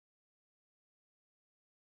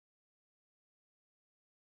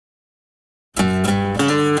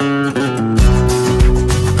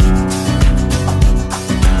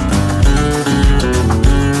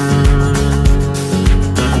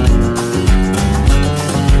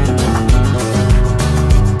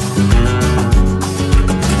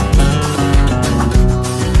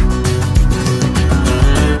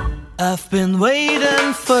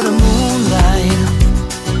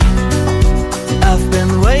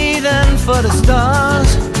for the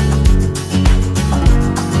stars.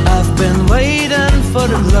 I've been waiting for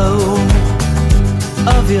the glow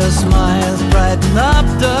of your smile, brighten up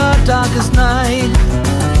the darkest night.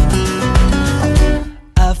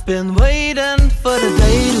 I've been waiting for the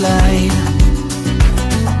daylight.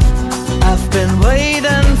 I've been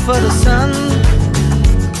waiting for the sun.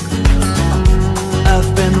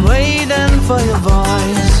 I've been waiting for your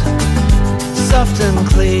voice, soft and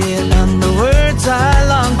clear, and the words I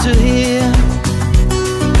long to hear.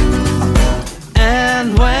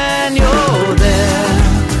 And when you're there,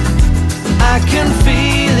 I can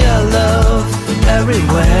feel your love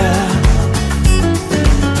everywhere.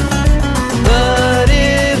 But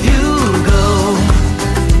if you go,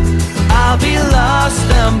 I'll be lost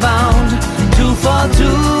and bound to fall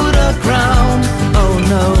to the ground. Oh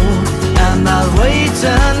no, and I'll wait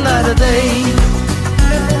another day.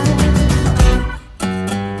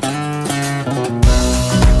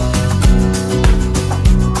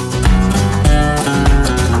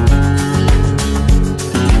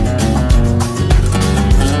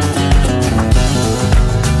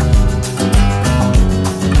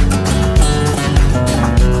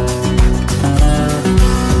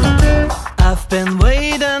 I've been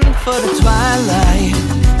waiting for the twilight.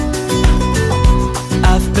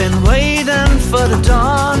 I've been waiting for the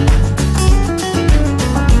dawn.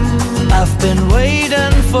 I've been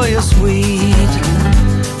waiting for your sweet,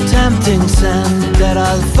 tempting scent that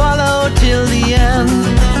I'll follow till the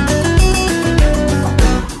end.